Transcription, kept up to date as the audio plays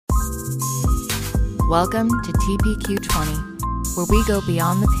Welcome to TPQ20, where we go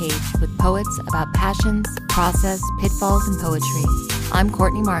beyond the page with poets about passions, process, pitfalls, and poetry. I'm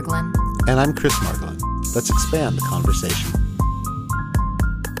Courtney Margolin. And I'm Chris Margolin. Let's expand the conversation.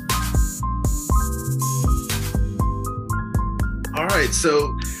 All right,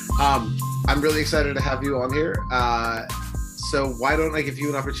 so I'm really excited to have you on here. So why don't I give you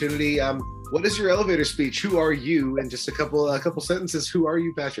an opportunity? What is your elevator speech? Who are you? In just a couple sentences, who are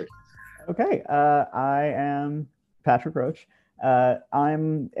you, Patrick? Okay, I am Patrick Roach.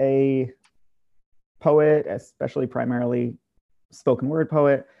 I'm a poet, especially primarily spoken word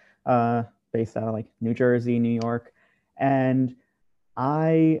poet, based out of like New Jersey, New York. And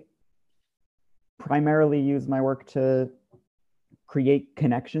I primarily use my work to create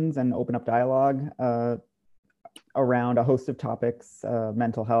connections and open up dialogue around a host of topics,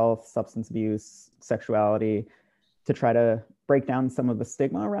 mental health, substance abuse, sexuality, to try to break down some of the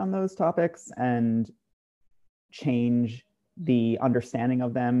stigma around those topics and change the understanding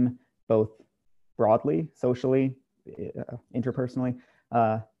of them, both broadly, socially, interpersonally,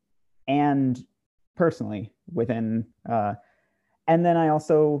 and personally within. And then I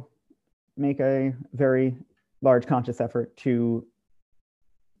also make a very large conscious effort to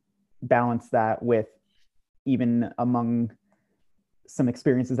balance that with, even among some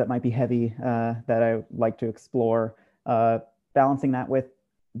experiences that might be heavy, that I like to explore, balancing that with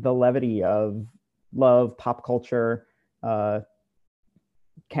the levity of love, pop culture,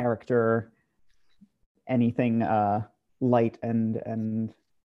 character, anything light and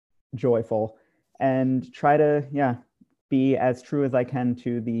joyful, and try to be as true as I can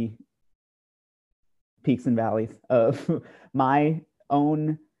to the peaks and valleys of my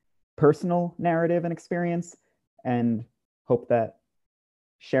own personal narrative and experience, and hope that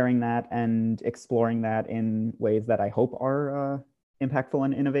sharing that and exploring that in ways that I hope are impactful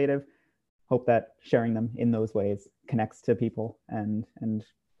and innovative, hope that sharing them in those ways connects to people and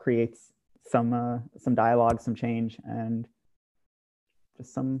creates some dialogue, some change, and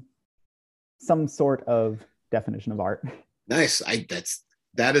just some sort of definition of art. Nice.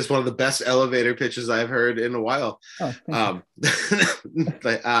 That is one of the best elevator pitches I've heard in a while. Oh,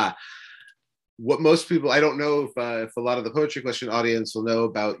 but what most people, I don't know if a lot of the Poetry Question audience will know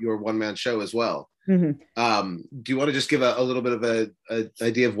about your one-man show as well. Mm-hmm. Do you want to just give a little bit of an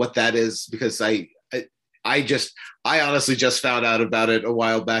idea of what that is? Because I honestly just found out about it a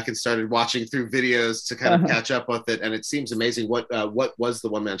while back and started watching through videos to kind of catch up with it, and it seems amazing. What was the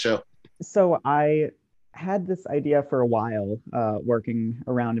one-man show? So I had this idea for a while, working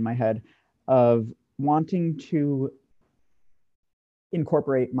around in my head, of wanting to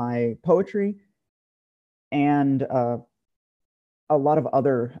incorporate my poetry and a lot of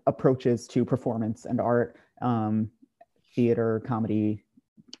other approaches to performance and art, theater, comedy,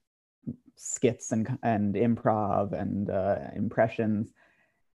 skits and improv and impressions,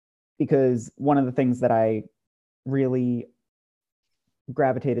 because one of the things that I really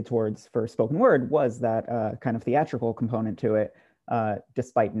gravitated towards for spoken word was that kind of theatrical component to it,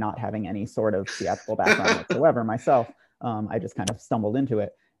 despite not having any sort of theatrical background whatsoever myself. I just kind of stumbled into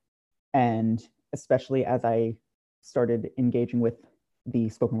it. And especially as I started engaging with the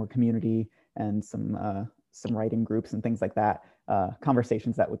spoken word community and some writing groups and things like that,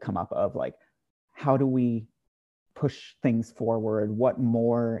 conversations that would come up of like, how do we push things forward? What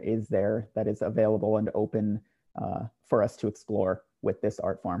more is there that is available and open for us to explore with this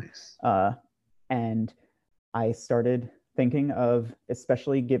art form? And I started thinking of,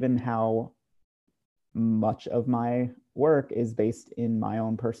 especially given how much of my work is based in my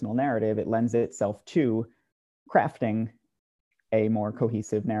own personal narrative, it lends itself to crafting a more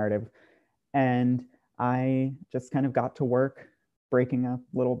cohesive narrative. And I just kind of got to work breaking up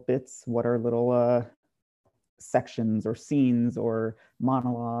little bits. What are little sections or scenes or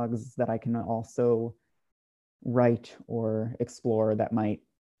monologues that I can also write or explore that might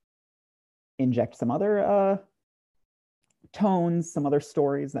inject some other tones, some other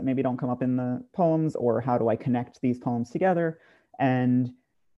stories that maybe don't come up in the poems, or how do I connect these poems together? And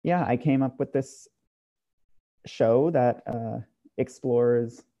I came up with this show that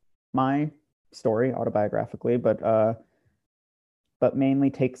explores my story autobiographically, but mainly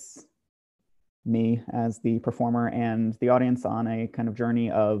takes me as the performer and the audience on a kind of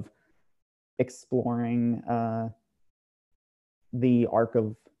journey of exploring the arc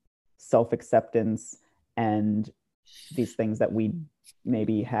of self-acceptance and these things that we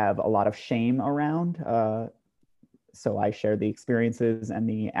maybe have a lot of shame around. So I share the experiences and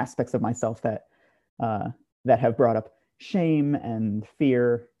the aspects of myself that have brought up shame and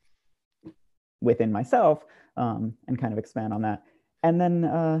fear within myself, and kind of expand on that. And then,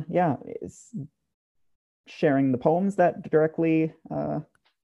 sharing the poems that directly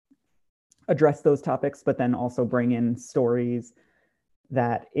address those topics, but then also bring in stories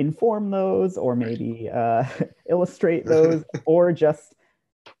that inform those, or maybe illustrate those, or just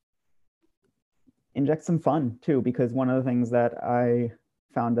inject some fun too. Because one of the things that I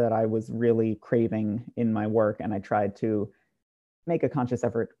found that I was really craving in my work, and I tried to make a conscious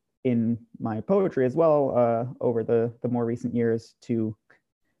effort in my poetry as well over the more recent years to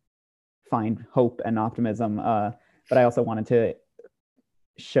find hope and optimism. But I also wanted to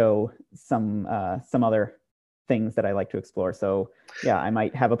show some other things that I like to explore. So yeah, I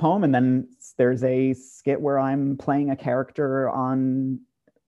might have a poem, and then there's a skit where I'm playing a character on,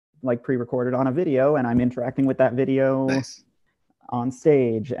 like, pre-recorded on a video, and I'm interacting with that video Nice. on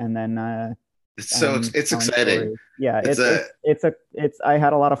stage, and then It's exciting. stories. Yeah, It's I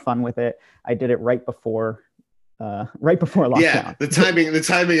had a lot of fun with it. I did it right before lockdown. Yeah, the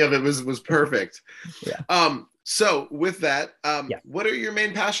timing of it was perfect. Yeah. So with that, Yeah. what are your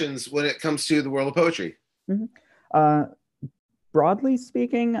main passions when it comes to the world of poetry? Mm-hmm. Broadly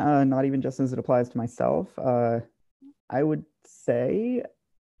speaking, not even just as it applies to myself, I would say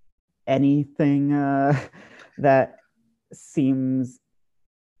anything that seems,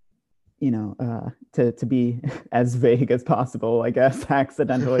 to be as vague as possible, I guess,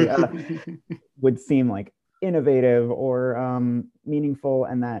 accidentally, would seem like innovative or meaningful,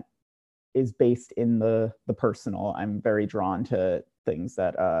 and that is based in the personal. I'm very drawn to things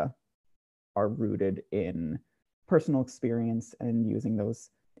that are rooted in personal experience, and using those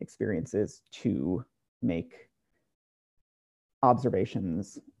experiences to make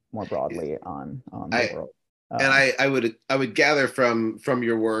observations more broadly on the world. And I would gather from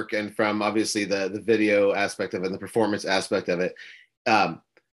your work, and from obviously the video aspect of it and the performance aspect of it,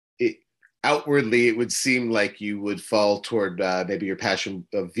 outwardly it would seem like you would fall toward maybe your passion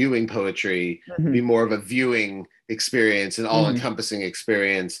of viewing poetry, Mm-hmm. be more of a viewing experience, an all-encompassing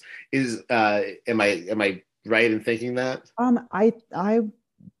experience. Am I right in thinking that? I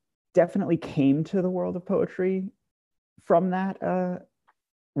definitely came to the world of poetry from that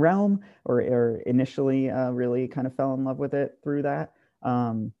realm, or initially really kind of fell in love with it through that.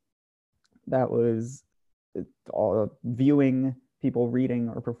 That was all viewing people reading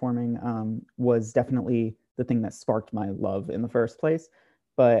or performing was definitely the thing that sparked my love in the first place.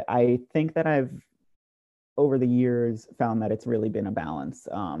 But I think that I've, over the years, found that it's really been a balance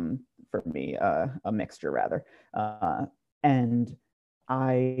for me, a mixture rather. And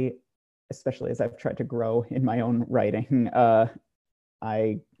I, especially as I've tried to grow in my own writing,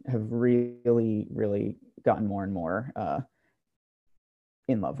 I have really, really gotten more and more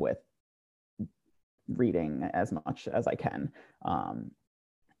in love with reading as much as I can.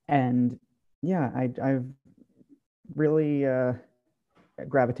 And yeah, I've really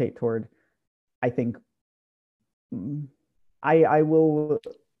gravitate toward, I think, I will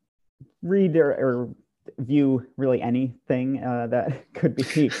read or view really anything that could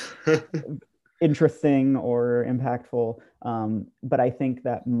be interesting or impactful. But I think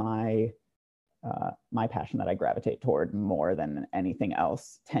that my passion that I gravitate toward more than anything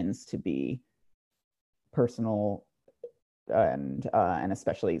else tends to be personal, and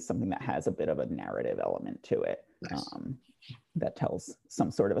especially something that has a bit of a narrative element to it. Nice. That tells some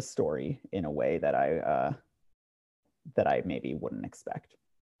sort of a story in a way that I maybe wouldn't expect.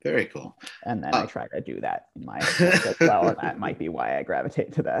 Very cool. And then I try to do that in my work as well, and that might be why I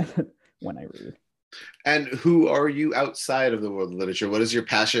gravitate to that when I read. And who are you outside of the world of literature? What is your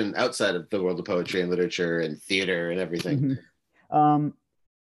passion outside of the world of poetry and literature and theater and everything? Mm-hmm.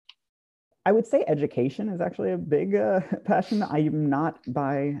 I would say education is actually a big passion. I am not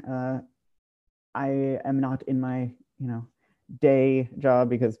in my day job,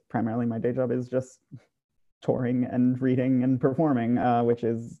 because primarily my day job is just touring and reading and performing, which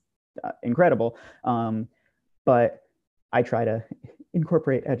is incredible. But I try to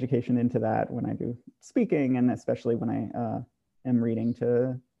incorporate education into that when I do speaking, and especially when I am reading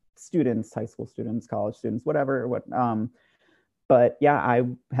to students, high school students, college students, whatever. But yeah, I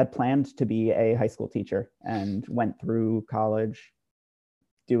had planned to be a high school teacher and went through college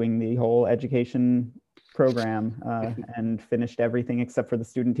doing the whole education program and finished everything except for the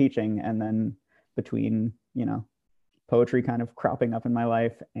student teaching. And then between, poetry kind of cropping up in my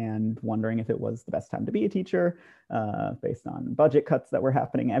life and wondering if it was the best time to be a teacher, based on budget cuts that were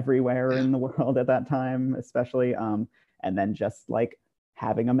happening everywhere in the world at that time, especially, and then just like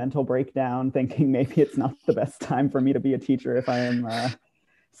having a mental breakdown, thinking maybe it's not the best time for me to be a teacher if I am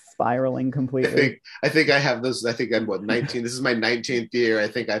spiraling I completely. think I have those. I think I'm what 19. This is my 19th year. I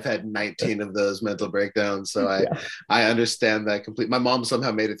think I've had 19 of those mental breakdowns. So Yeah, I understand that completely. My mom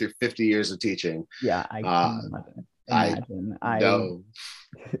somehow made it through 50 years of teaching. yeah, I Uh, can I imagine. know.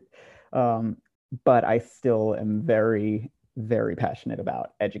 Um, but I still am very, very passionate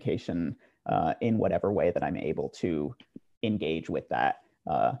about education in whatever way that I'm able to engage with that.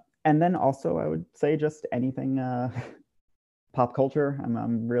 And then also, I would say just anything pop culture.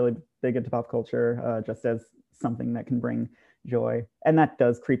 I'm really big into pop culture, just as something that can bring joy, and that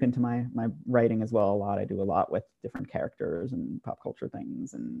does creep into my writing as well a lot. I do a lot with different characters and pop culture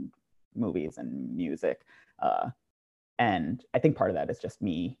things and movies and music, and I think part of that is just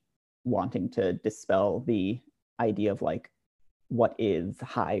me wanting to dispel the idea of like what is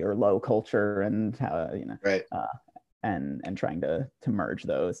high or low culture and how Right. and trying to merge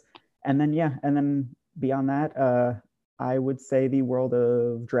those. And then yeah, and then beyond that, I would say the world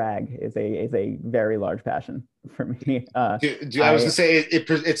of drag is a very large passion for me. I was gonna I say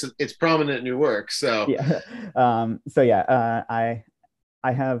it's prominent in your work. So Yeah. So yeah,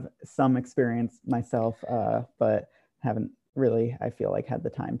 I have some experience myself, but haven't really, I feel like, had the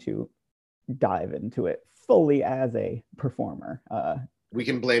time to dive into it fully as a performer. we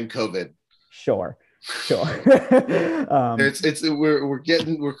can blame COVID. Sure. It's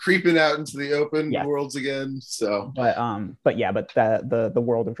we're creeping out into the open Yes. worlds again. So But yeah, but the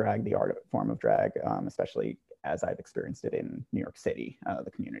world of drag, the art form of drag, especially as I've experienced it in New York City,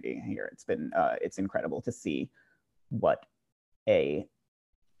 the community here, it's incredible to see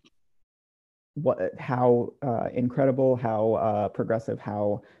how incredible, how progressive,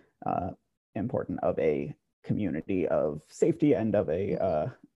 how important of a community of safety and of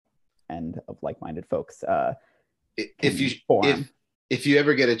like-minded folks if you form. if you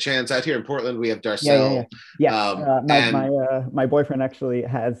ever get a chance out here in Portland, we have Yeah. Darcel. Yes, And my boyfriend actually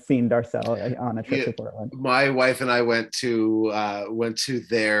has seen Darcel on a trip to Portland. my wife and I went to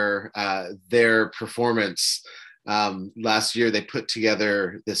their performance last year. They put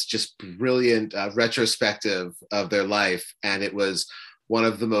together this just brilliant retrospective of their life, and it was one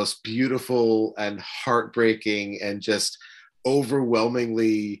of the most beautiful and heartbreaking and just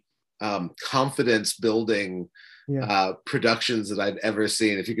overwhelmingly confidence building productions that I'd ever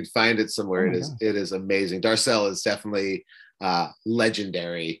seen. If you could find it somewhere, it is amazing. Darcel is definitely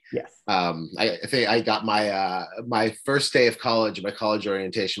legendary. Yes. I think I got my first day of college, my college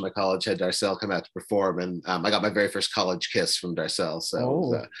orientation. My college had Darcel come out to perform, and I got my very first college kiss from Darcel.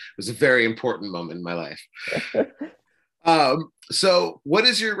 So it was a very important moment in my life. So what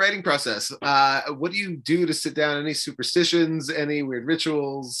is your writing process? What do you do to sit down? Any superstitions? Any weird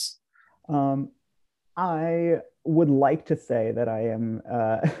rituals? I would like to say that I am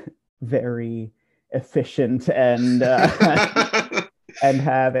very efficient and and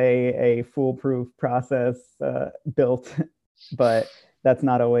have a foolproof process built, but that's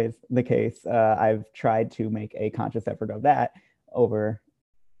not always the case. I've tried to make a conscious effort of that over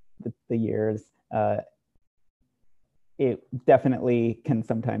the years. It definitely can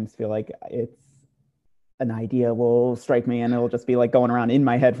sometimes feel like an idea will strike me and it'll just be like going around in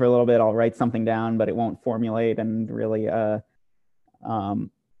my head for a little bit. I'll write something down, but it won't formulate and really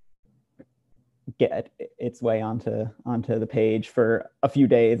get its way onto the page for a few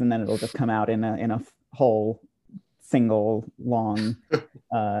days, and then it'll just come out in a whole single long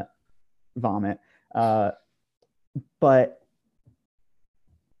vomit. But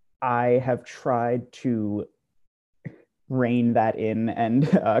I have tried to rein that in and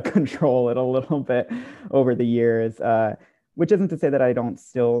control it a little bit over the years, which isn't to say that I don't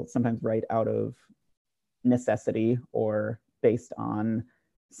still sometimes write out of necessity or based on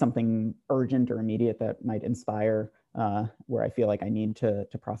something urgent or immediate that might inspire, where I feel like I need to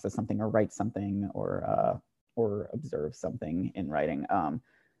process something or write something or observe something in writing,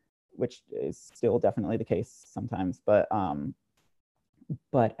 which is still definitely the case sometimes. But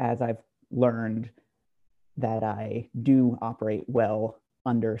as I've learned that I do operate well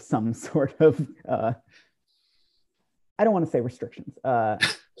under some sort of I don't want to say restrictions,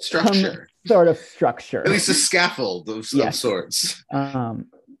 structure, some sort of structure, at least a scaffold of some sorts.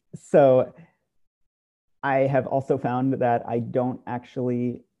 So I have also found that I don't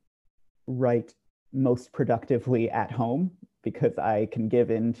actually write most productively at home because I can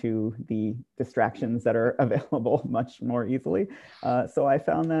give in to the distractions that are available much more easily. So I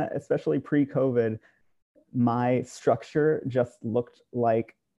found that, especially pre-COVID, my structure just looked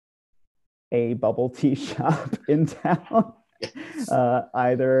like a bubble tea shop in town. Yes.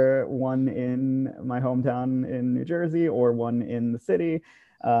 Either one in my hometown in New Jersey or one in the city.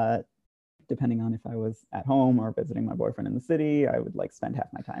 depending on if I was at home or visiting my boyfriend in the city, I would like spend half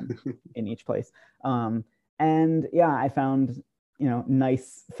my time in each place. And yeah, I found,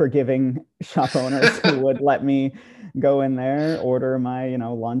 nice, forgiving shop owners who would let me go in there, order my,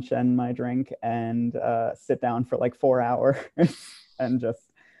 lunch and my drink, and sit down for like 4 hours and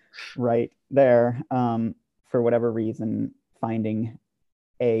just write there. For whatever reason, finding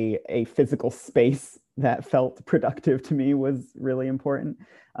a physical space that felt productive to me was really important.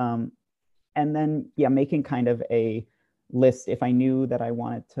 And then, yeah, making kind of a list. If I knew that I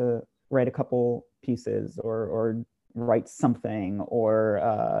wanted to write a couple pieces or write something,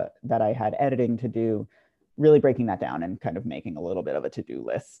 or that I had editing to do, really breaking that down and kind of making a little bit of a to-do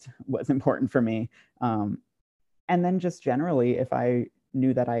list was important for me. And then just generally, if I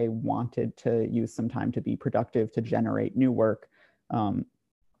knew that I wanted to use some time to be productive, to generate new work,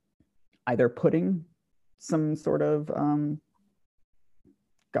 either putting some sort of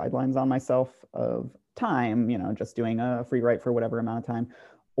guidelines on myself of time, just doing a free write for whatever amount of time,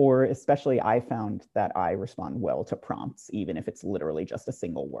 or especially I found that I respond well to prompts, even if it's literally just a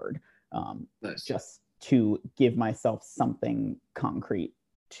single word, Nice. just to give myself something concrete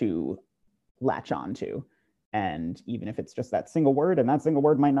to latch onto. And even if it's just that single word, and that single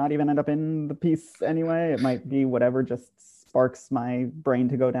word might not even end up in the piece anyway, it might be whatever just sparks my brain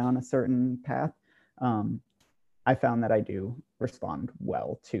to go down a certain path. I found that I do respond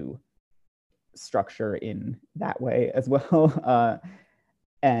well to structure in that way as well.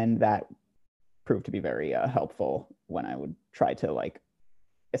 And that proved to be very helpful when I would try to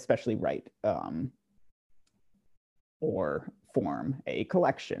especially write or form a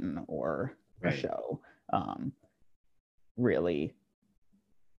collection or a show, really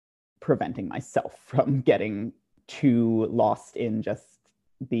preventing myself from getting too lost in just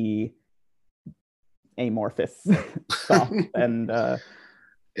the amorphous stuff and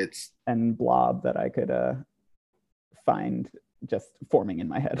blob that I could find just forming in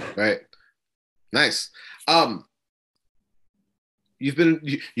my head. Right. Nice. You've been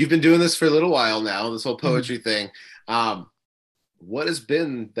doing this for a little while now, this whole poetry thing. What has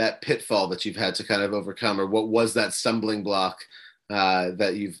been that pitfall that you've had to kind of overcome, or what was that stumbling block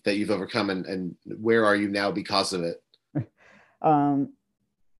that you've overcome, and where are you now because of it?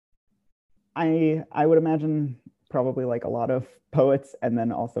 I would imagine probably like a lot of poets, and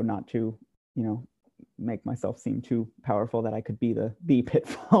then also not to, make myself seem too powerful that I could be the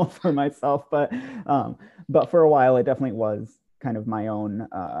pitfall for myself. But for a while, it definitely was kind of my own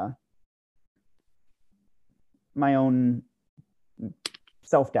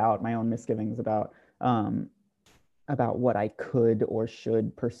self-doubt, my own misgivings about what I could or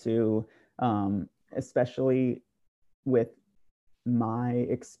should pursue, especially with my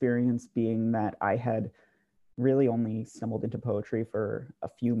experience being that I had really only stumbled into poetry for a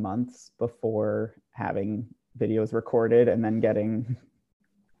few months before having videos recorded and then getting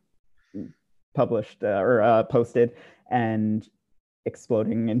published or posted and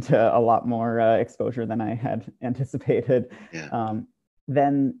exploding into a lot more exposure than I had anticipated. Yeah.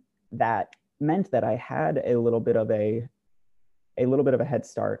 Then that meant that I had a little bit of a head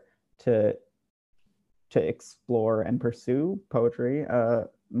start to explore and pursue poetry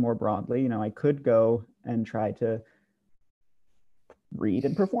more broadly. I could go and try to read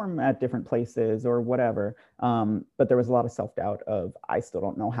and perform at different places or whatever, but there was a lot of self-doubt of, I still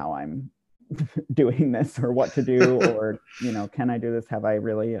don't know how I'm doing this or what to do, or can I do this? Have I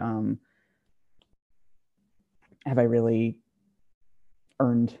really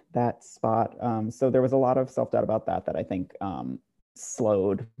earned that spot? So there was a lot of self-doubt about that I think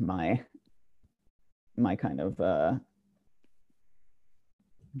slowed my kind of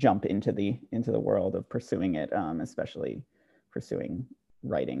jump into the world of pursuing it, especially pursuing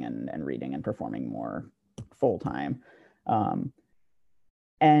writing and reading and performing more full-time.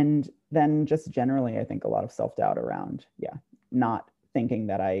 And then just generally, I think a lot of self-doubt around, not thinking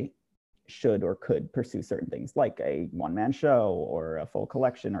that I should or could pursue certain things like a one-man show or a full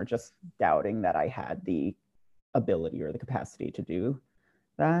collection, or just doubting that I had the ability or the capacity to do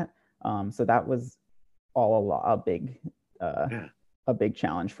that. So that was all a big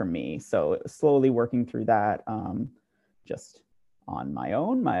challenge for me. So slowly working through that, just on my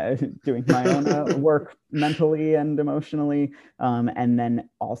own, doing my own work mentally and emotionally, and then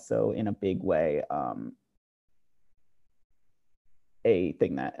also in a big way, a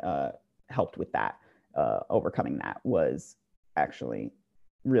thing that helped with that, overcoming that, was actually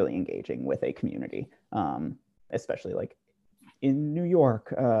really engaging with a community, especially like in New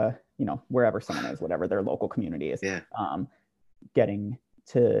York, wherever someone is, whatever their local community is. Yeah. Getting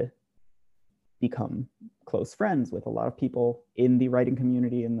to become close friends with a lot of people in the writing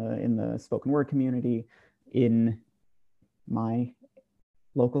community, in the spoken word community, in my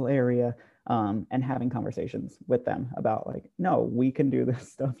local area, and having conversations with them about like, no, we can do this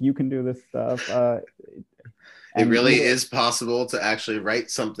stuff, you can do this stuff. It really is possible to actually write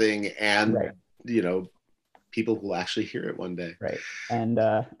something and, right. you know, people will actually hear it one day. Right. And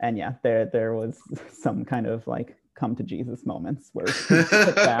yeah, there was some kind of like come to Jesus moments where we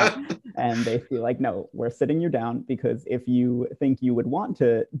sit down and they feel like, no, we're sitting you down because if you think you would want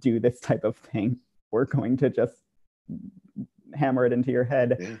to do this type of thing, we're going to just hammer it into your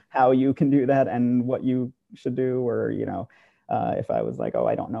head how you can do that and what you should do. Or, you know, if I was like, oh,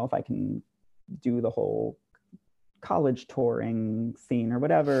 I don't know if I can do the whole college touring scene or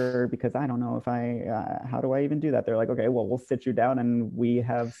whatever, because I don't know if how do I even do that? They're like, okay, well, we'll sit you down and we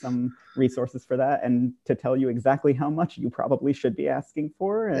have some resources for that and to tell you exactly how much you probably should be asking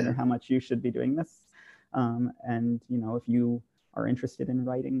for and how much you should be doing this. And, you know, if you are interested in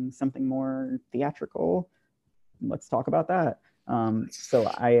writing something more theatrical, let's talk about that. So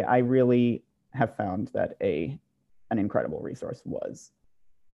I really have found that an incredible resource was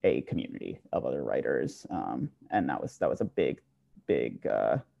a community of other writers, and that was a big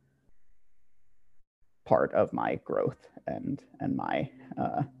part of my growth and my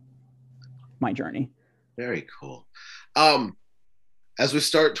my journey. Very cool. As we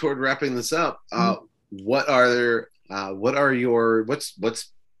start toward wrapping this up, what's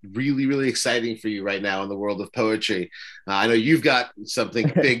really exciting for you right now in the world of poetry? I know you've got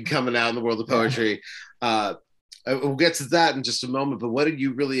something big coming out in the world of poetry. We'll get to that in just a moment, but what are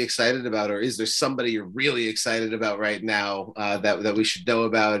you really excited about? Or is there somebody you're really excited about right now that we should know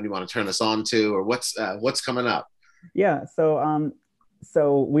about and you want to turn us on to? Or what's coming up? Yeah,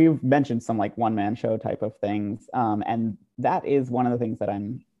 so we've mentioned some like one-man show type of things, and that is one of the things that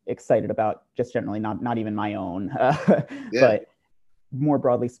I'm excited about, just generally, not even my own, but more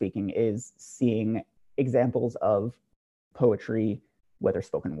broadly speaking, is seeing examples of poetry, whether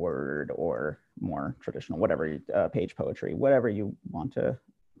spoken word or more traditional, whatever, page poetry, whatever you want to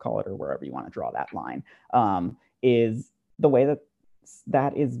call it, or wherever you want to draw that line, is the way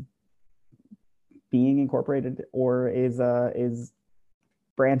that is being incorporated or is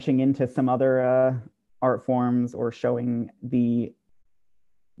branching into some other art forms or showing the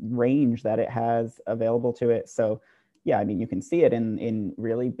range that it has available to it. So yeah, I mean, you can see it in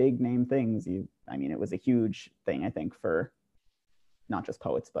really big name things. I mean, it was a huge thing, I think, for not just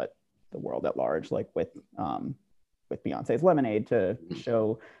poets, but the world at large, like with Beyonce's Lemonade, to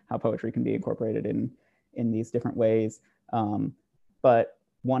show how poetry can be incorporated in these different ways. But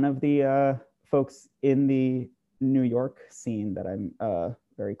one of the folks in the New York scene that I'm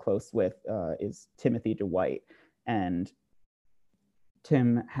very close with is Timothy DeWhite. And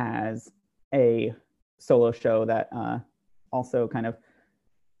Tim has a solo show that also kind of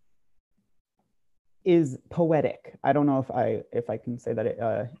is poetic. I don't know if I can say that it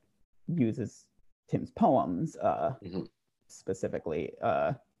uses Tim's poems specifically.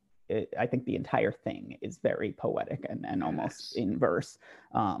 I think the entire thing is very poetic and almost in verse.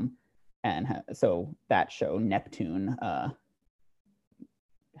 So that show, Neptune,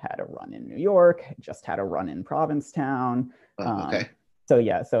 had a run in New York, just had a run in Provincetown. Okay. So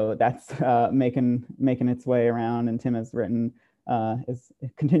yeah, so that's making its way around, and Tim has written,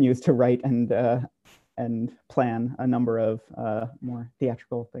 continues to write and plan a number of more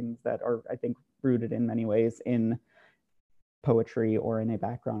theatrical things that are, I think, rooted in many ways in poetry or in a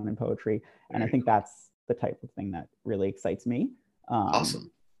background in poetry. And I think that's the type of thing that really excites me.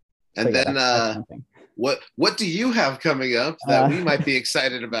 Awesome. And so, then what do you have coming up that we might be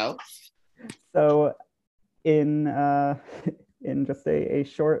excited about? So in just a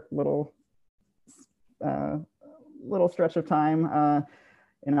short little stretch of time,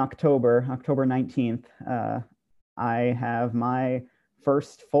 in October 19th, I have my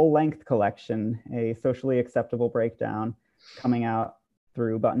first full-length collection, A Socially Acceptable Breakdown, coming out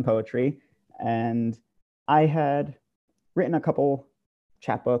through Button Poetry. And I had written a couple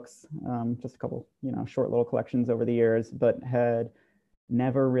chapbooks, just a couple, short little collections over the years, but had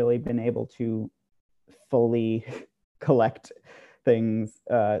never really been able to fully collect things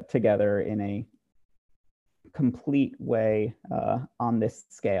together in a complete way on this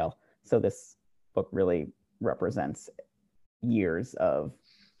scale. So this book really represents years of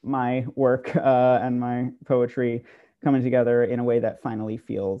my work and my poetry coming together in a way that finally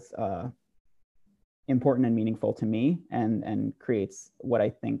feels important and meaningful to me, and creates what I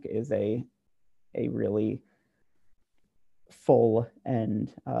think is a really full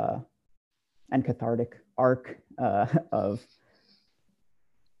and cathartic arc of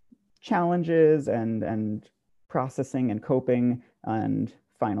challenges and processing and coping, and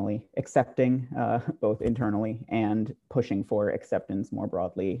finally accepting, both internally and pushing for acceptance more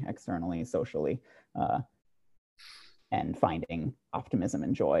broadly, externally, socially, and finding optimism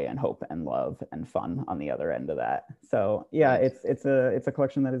and joy and hope and love and fun on the other end of that. So yeah, it's a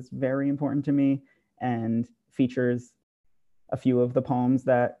collection that is very important to me and features a few of the poems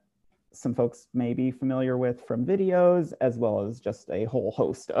that some folks may be familiar with from videos, as well as just a whole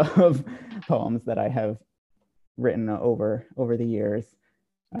host of poems that I have written over the years.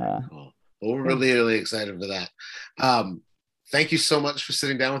 Cool. Well, we're really excited for that. Thank you so much for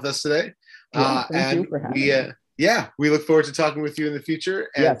sitting down with us today. Thank you for having me. We look forward to talking with you in the future,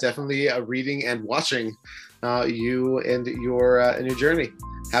 and definitely reading and watching you and your journey.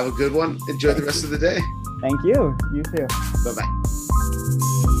 Have a good one. Enjoy the rest of the day. Thank you. You too. Bye-bye.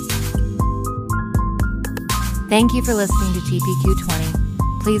 Thank you for listening to TPQ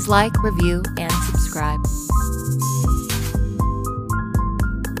 20. Please like, review, and subscribe.